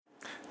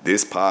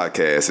This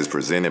podcast is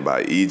presented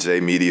by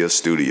EJ Media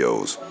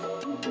Studios.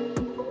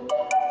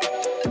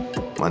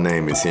 My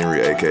name is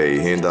Henry, aka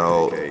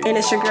Hendog. And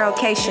it's your girl,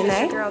 K.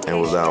 Shanae. And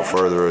without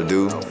further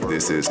ado,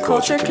 this is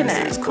Culture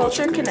Connect.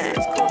 Culture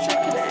Connect.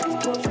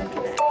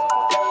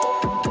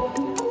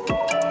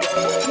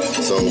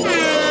 So,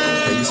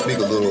 can you speak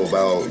a little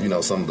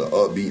about, some of the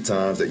upbeat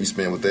times that you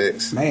spent with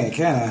X? Man,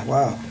 can I?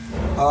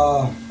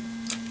 Wow.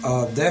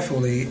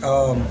 Definitely.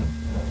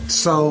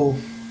 So,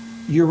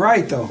 you're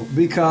right, though,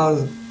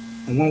 because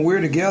when we're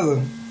together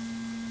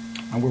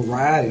and we're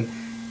riding,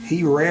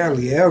 he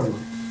rarely ever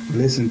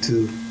listened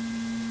to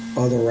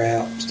other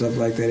rap, stuff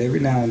like that. Every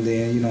now and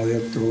then, he'll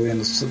throw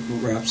in a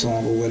rap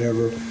song or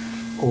whatever,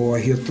 or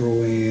he'll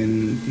throw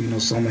in,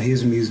 some of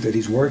his music that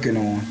he's working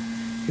on.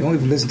 He don't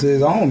even listen to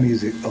his own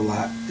music a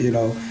lot,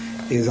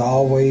 It's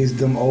always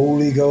them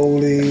oldie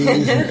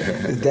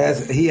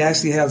goldies. He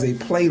actually has a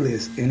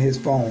playlist in his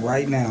phone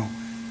right now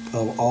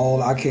of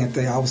all. I can't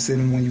think. I was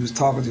sitting when you was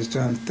talking, just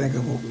trying to think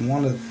of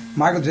one of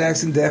Michael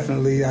Jackson.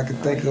 Definitely, I could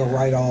think of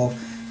right off.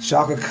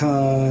 Shaka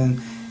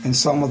Khan and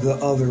some of the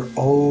other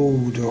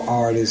older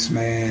artists,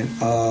 man,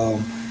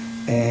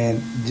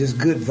 and just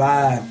good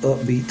vibe,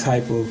 upbeat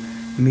type of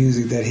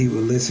music that he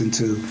would listen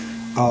to.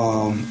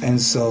 And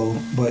so,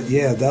 but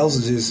yeah, those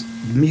are just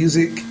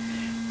music.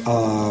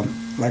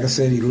 Like I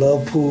said, he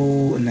loved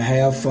pool and to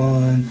have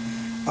fun.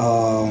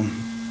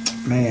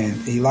 Man,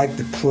 he liked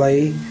to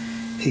play.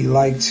 He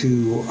liked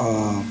to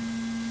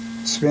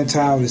spend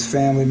time with his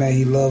family. Man,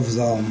 he loves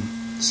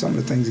some of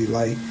the things he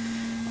liked.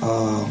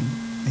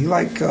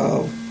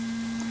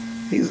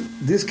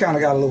 This kind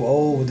of got a little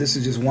old, but this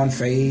is just one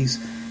phase.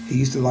 He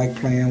used to like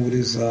playing with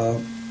his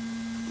what's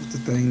the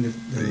thing?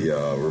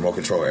 The remote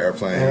control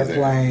airplanes,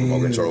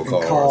 remote control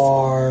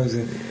cars.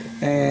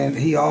 And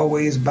he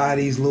always buy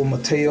these little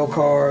Mattel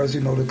cars,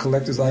 the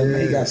collector's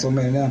item. He got so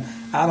many of them.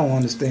 I don't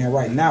understand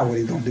right now what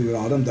he's going to do with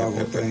all them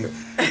doggone things.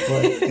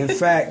 But in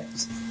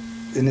fact,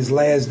 in his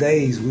last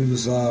days, we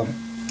was,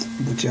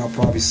 which y'all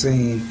probably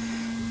seen,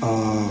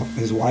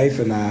 his wife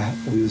and I,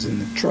 we was in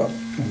the truck.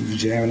 And we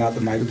was jamming out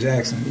to Michael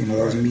Jackson.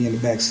 That was me in the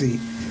back seat.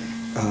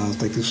 I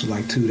think this was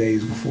like 2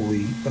 days before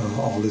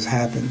all this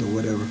happened or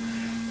whatever.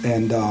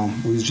 And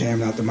we was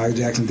jamming out to Michael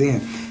Jackson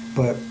then.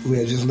 But we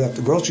had just left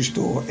the grocery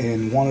store,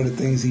 and one of the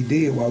things he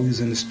did while we was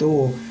in the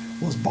store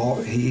was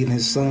bought he and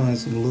his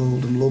sons some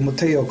little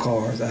Mattel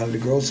cars out of the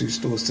grocery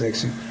store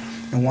section.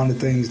 And one of the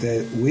things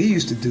that we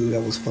used to do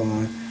that was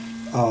fun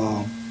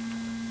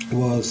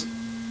was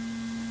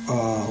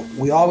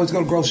we always go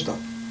to the grocery store.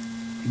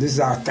 This is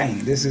our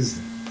thing. This is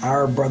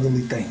our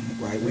brotherly thing,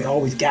 right? We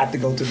always got to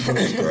go to the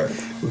grocery store.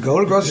 Right. We go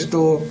to the grocery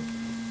store,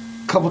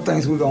 a couple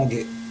things we're going to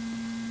get.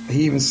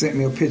 He even sent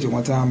me a picture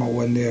one time I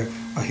wasn't there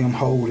of him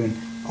holding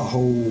a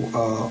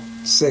whole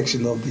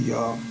section of the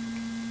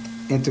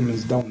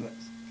Entenmann's Donuts.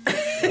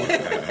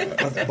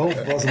 Both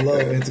of us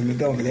love Entenmann's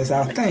Donuts. That's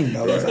our thing,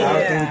 though. That's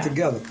our thing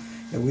together.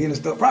 And we in the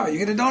store. Probably, you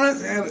get the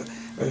donuts? And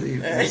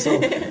so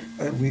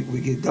we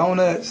get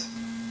donuts.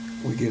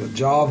 We get a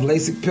jar of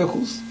Lasik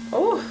pickles.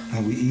 Ooh.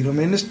 And we eat them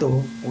in the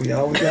store. We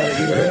always got to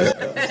eat them in the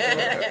store.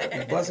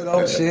 We bust it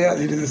open, share.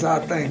 This is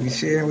our thing. We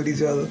share with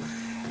each other.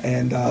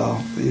 And,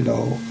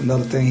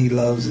 another thing he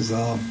loves is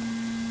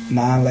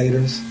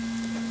 9-laters.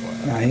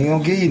 Now, he ain't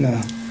going to give you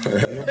none.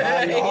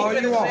 All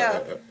you want.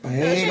 He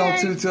ain't going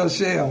to two-tail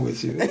share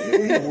with you. He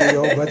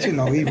will, but,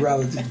 he'd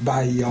rather just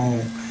buy your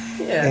own.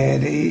 Yeah.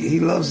 And he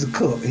loves to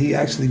cook. He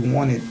actually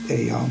wanted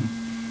a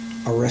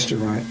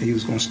restaurant. He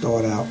was going to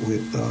start out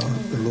with a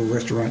little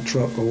restaurant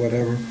truck or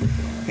whatever.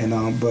 And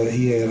but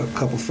he had a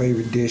couple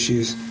favorite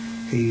dishes,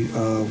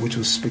 which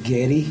was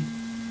spaghetti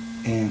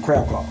and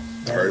crab claws.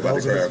 I heard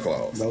about the crab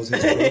claws. Those are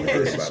his favorite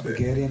dishes,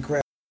 spaghetti and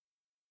crab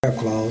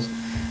claws.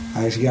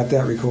 I actually got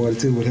that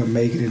recorded too with him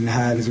making it and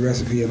hiding his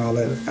recipe and all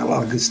that. A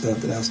lot of good stuff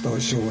that I'll start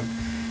showing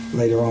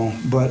later on.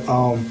 But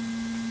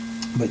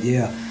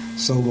yeah,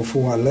 so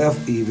before I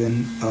left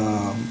even,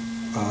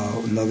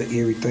 another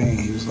eerie thing,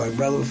 he was like,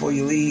 brother, before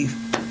you leave,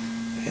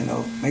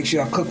 make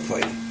sure I cook for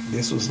you.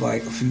 This was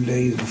like a few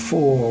days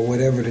before or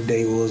whatever the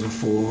day was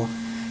before.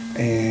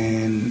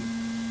 And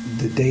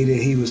the day that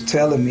he was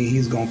telling me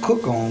he's going to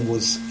cook on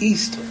was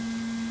Easter.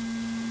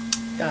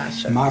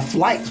 Gotcha. My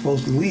flight's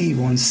supposed to leave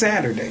on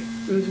Saturday.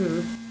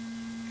 Mm-hmm.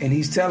 And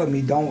he's telling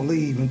me don't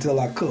leave until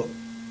I cook.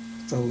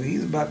 So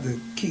he's about to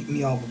keep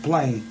me off a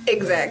plane.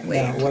 Exactly.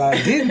 Now, what I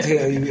didn't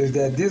tell you is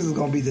that this is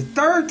going to be the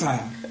third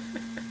time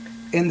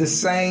in the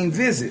same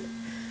visit.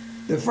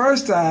 The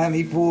first time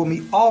he pulled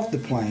me off the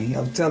plane,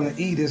 I was telling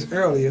E this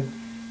earlier,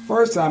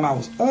 first time I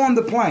was on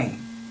the plane,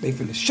 they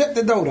finna shut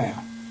the door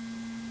down.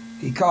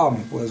 He called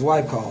me, well, his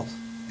wife calls,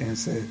 and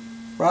said,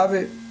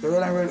 Robert,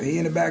 he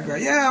in the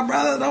background, yeah,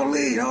 brother, don't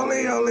leave.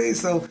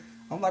 So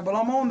I'm like, but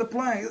I'm on the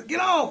plane. Get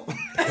off.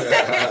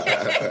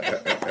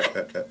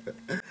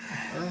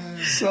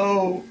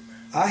 So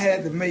I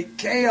had to make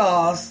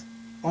chaos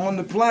on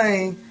the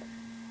plane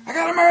I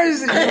got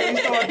emergency. You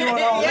start doing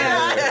all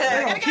that.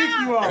 They're going to kick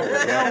you off.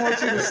 They don't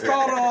want you to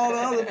startle all the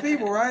other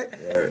people, right?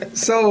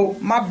 So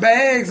my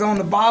bag's on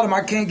the bottom.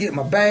 I can't get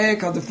my bag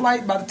because the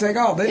flight about to take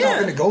off. They're not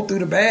going to go through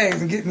the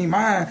bags and get me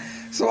mine.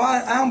 So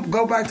I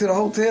go back to the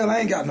hotel. I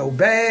ain't got no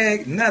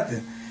bag,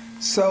 nothing.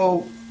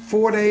 So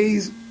 4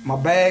 days, my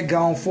bag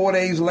gone. 4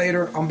 days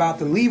later, I'm about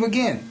to leave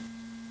again.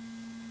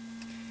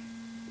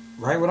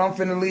 Right when I'm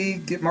finna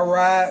leave, get my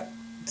ride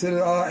to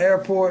the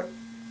airport,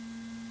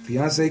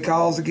 fiance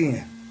calls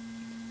again.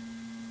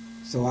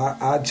 So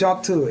I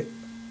jumped to it.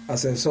 I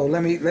said, so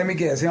let me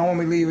guess. He don't want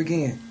me to leave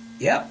again.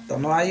 Yep.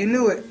 Don't know how you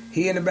knew it.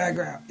 He in the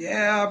background.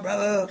 Yeah,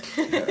 brother.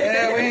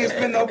 Yeah, we ain't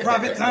spend no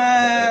profit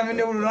time.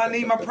 I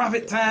need my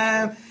profit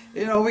time.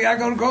 We got to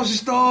go to the grocery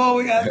store.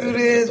 We got to do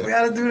this. We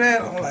got to do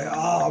that. I'm like,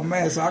 oh,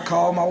 man. So I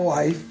called my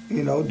wife,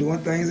 doing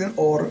things in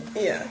order.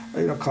 Yeah.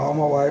 Call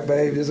my wife,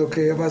 babe, it's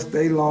okay if I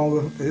stay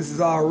longer. This is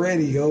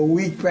already a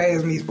week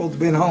past me supposed to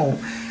been home.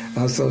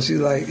 So she's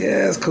like,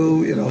 yeah, it's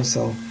cool,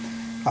 So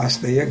I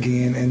stay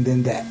again, and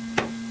then that,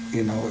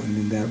 and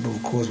then that. But,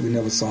 of course, we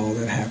never saw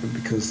that happen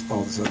because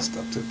all this other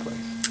stuff took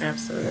place.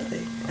 Absolutely.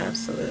 Yeah.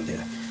 Absolutely.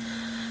 Yeah.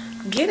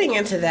 Getting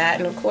into that,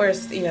 and of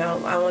course,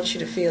 I want you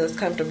to feel as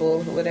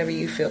comfortable, whatever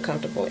you feel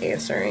comfortable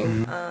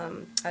answering.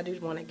 Mm-hmm. I do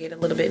want to get a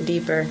little bit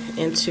deeper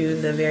into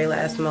the very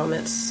last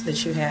moments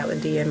that you had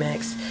with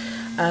DMX.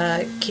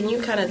 Can you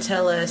kind of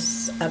tell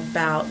us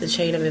about the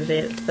chain of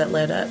events that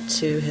led up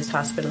to his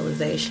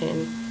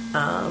hospitalization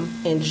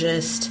and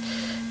just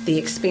the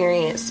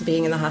experience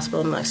being in the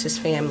hospital amongst his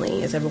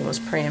family as everyone was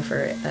praying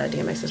for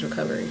DMX's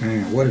recovery?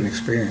 Man, what an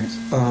experience.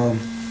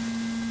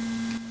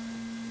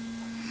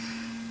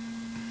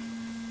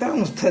 That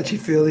was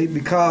touchy-feely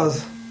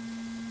because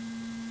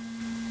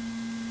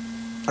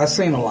I've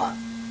seen a lot.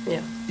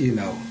 Yeah.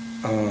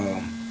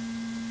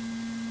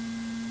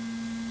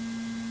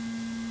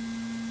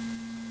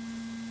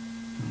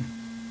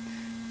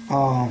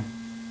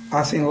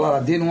 I seen a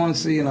lot I didn't want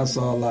to see, and I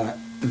saw a lot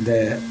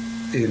that,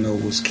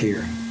 was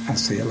caring. I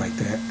say it like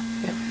that.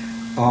 Yeah.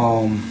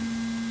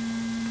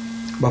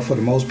 But for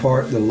the most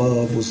part, the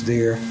love was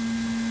there.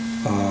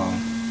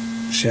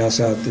 Shouts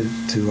out to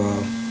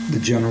the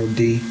General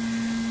D,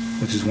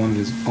 which is one of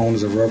the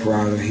owners of Rough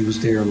Rider. He was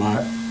there a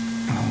lot.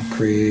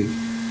 Craig,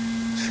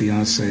 his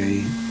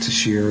fiance,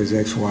 Tashira, his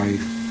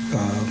ex-wife,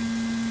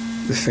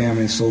 the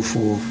family, and so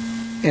forth.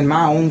 In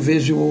my own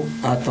visual,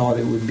 I thought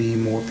it would be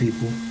more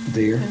people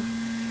there. Yeah.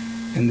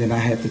 And then I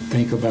had to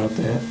think about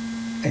that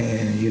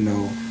and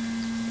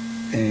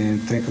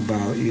think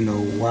about,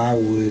 why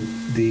would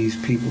these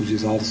people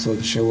just all of a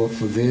sudden show up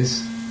for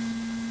this?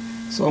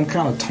 So I'm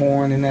kind of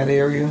torn in that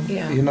area.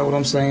 Yeah. You know what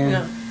I'm saying?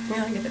 Yeah,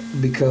 I get it.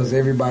 Because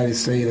everybody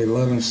say they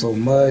love him so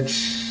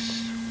much,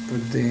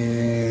 but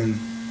then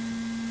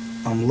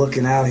I'm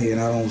looking out here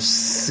and I don't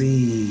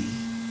see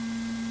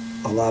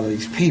a lot of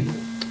these people.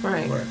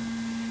 Right.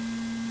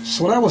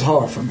 So that was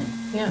hard for me.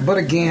 Yeah. But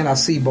again, I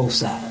see both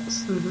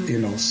sides.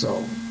 Mm-hmm.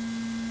 So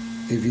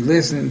if you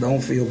listen,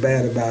 don't feel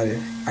bad about it.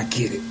 I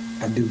get it.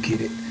 I do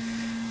get it.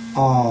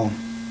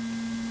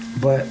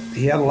 But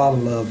he had a lot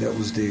of love that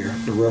was there.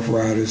 The Rough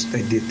Riders,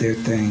 they did their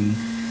thing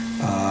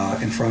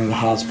in front of the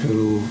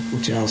hospital,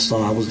 which y'all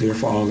saw. I was there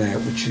for all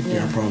that, which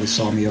y'all probably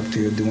saw me up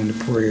there doing the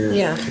prayer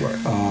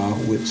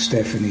with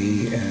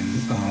Stephanie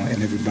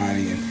and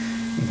everybody. And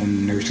one of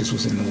the nurses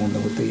was in the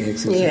window with the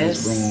exits in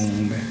his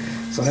room. And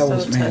so that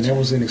was, man, that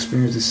was an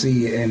experience to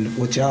see. And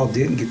what y'all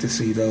didn't get to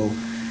see, though,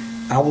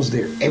 I was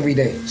there every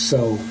day.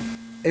 So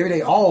every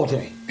day, all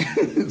day.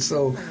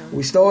 So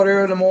we start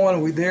early in the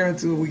morning, we there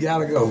until we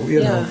gotta go, you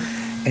know,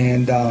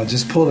 and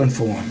just pulling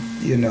for him,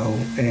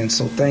 And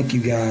so thank you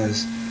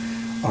guys,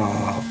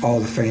 all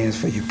the fans,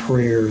 for your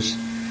prayers,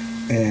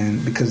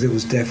 and because it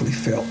was definitely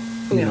felt,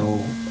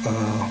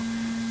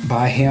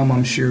 by him,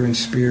 I'm sure, in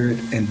spirit,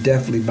 and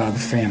definitely by the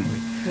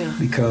family,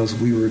 because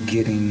we were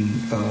getting,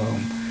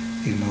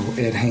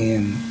 at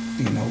hand,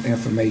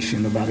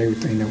 information about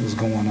everything that was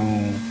going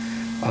on.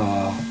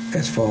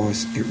 As far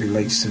as it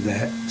relates to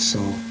that. So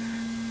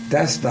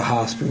that's the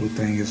hospital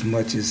thing, as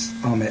much as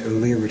I'm at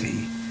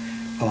liberty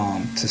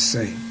to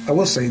say. I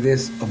will say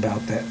this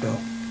about that, though.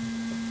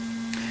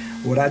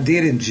 What I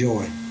did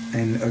enjoy,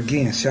 and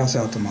again, shouts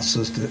out to my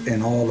sister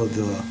and all of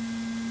the,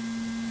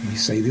 let me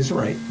say this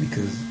right,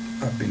 because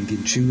I've been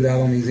getting chewed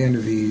out on these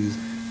interviews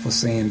for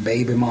saying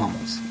baby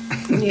mamas.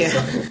 Yeah.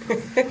 So,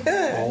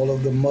 all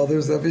of the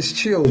mothers of his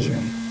children,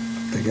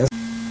 I think that's,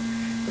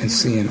 and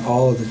seeing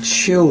all of the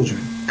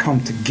children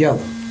come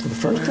together for the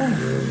first time.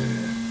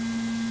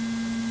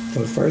 For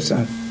the first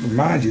time.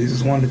 Remind you, this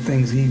is one of the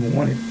things he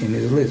wanted in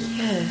his list.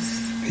 Yes.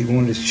 He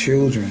wanted his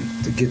children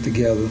to get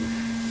together,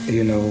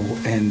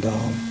 and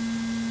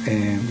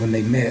when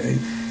they met,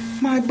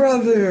 my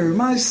brother,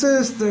 my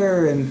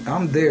sister, and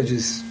I'm there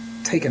just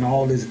taking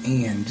all this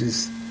in.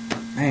 Just,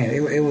 man,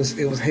 it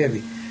was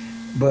heavy.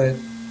 But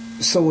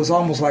so it's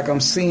almost like I'm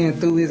seeing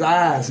through his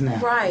eyes now.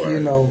 Right.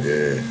 I'm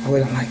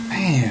like,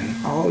 man,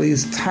 all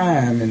this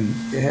time, and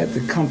it had to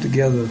come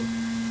together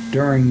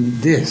during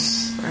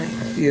this. Right.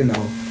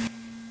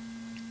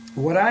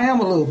 What I am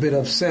a little bit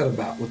upset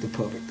about with the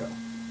public, though,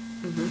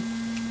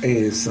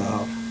 is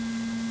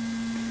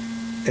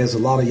as a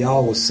lot of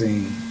y'all was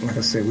seeing, like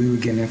I said, we were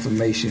getting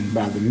information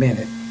by the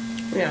minute.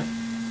 Yeah.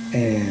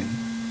 And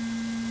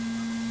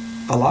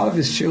a lot of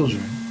his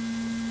children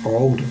are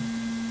older,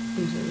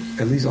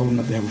 at least old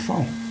enough to have a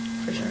phone.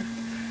 For sure.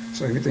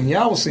 So everything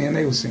y'all was seeing,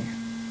 they were seeing.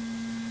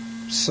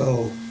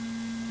 So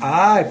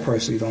I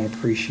personally don't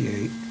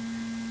appreciate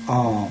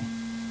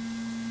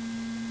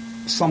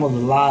some of the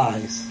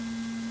lies.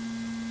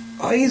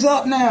 Oh, he's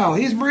up now.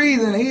 He's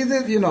breathing.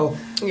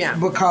 Yeah.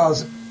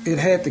 Because it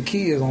had the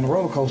kids on the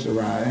roller coaster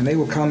ride, and they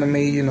would come to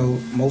me.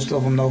 Most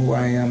of them know who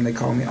I am. They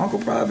call me Uncle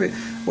Private.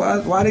 Why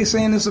are they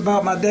saying this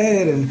about my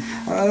dad? And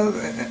I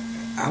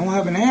don't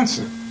have an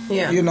answer.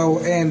 Yeah.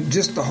 And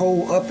just the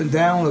whole up and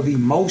down of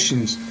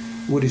emotions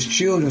with his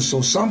children.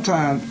 So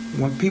sometimes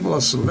when people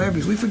are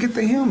celebrities, we forget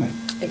they're human.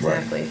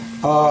 Exactly.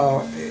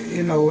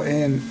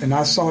 And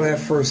I saw that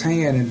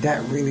firsthand, and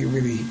that really,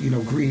 really,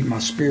 grieved my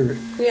spirit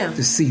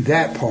to see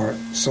that part.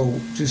 So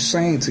just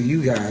saying to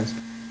you guys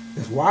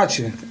that's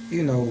watching,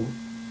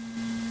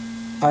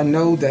 I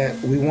know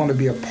that we want to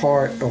be a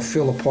part or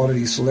feel a part of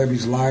these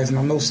celebrities' lives, and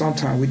I know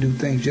sometimes we do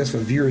things just for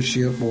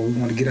viewership, or we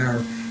want to get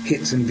our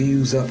hits and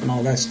views up and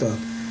all that stuff.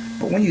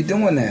 But when you're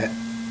doing that,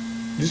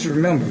 just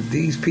remember,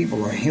 these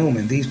people are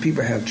human. These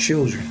people have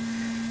children.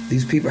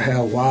 These people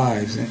have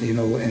wives, and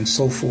and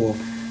so forth,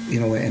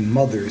 and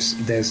mothers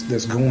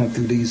that's going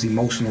through these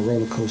emotional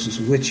roller coasters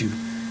with you.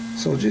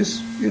 So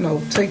just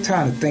take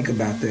time to think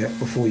about that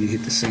before you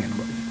hit the send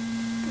button.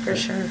 For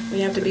sure,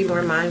 we have to be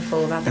more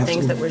mindful about the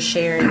things that we're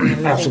sharing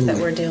and the things that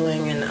we're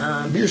doing,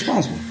 and be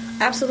responsible.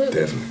 Absolutely,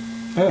 Definitely,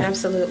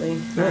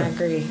 absolutely. Yeah. I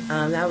agree.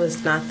 That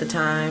was not the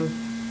time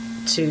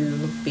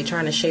to be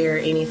trying to share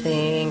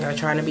anything or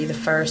trying to be the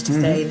first to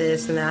say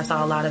this and that. I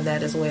saw a lot of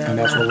that as well. And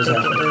that's what was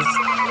happening. It was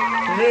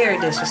very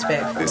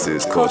disrespectful. This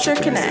is Culture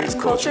Connect.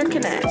 Culture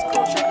Connect.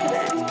 Culture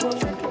Connect.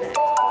 Culture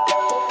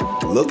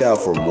Connect. Look out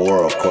for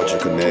more of Culture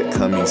Connect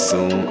coming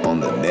soon on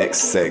the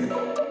next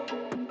segment.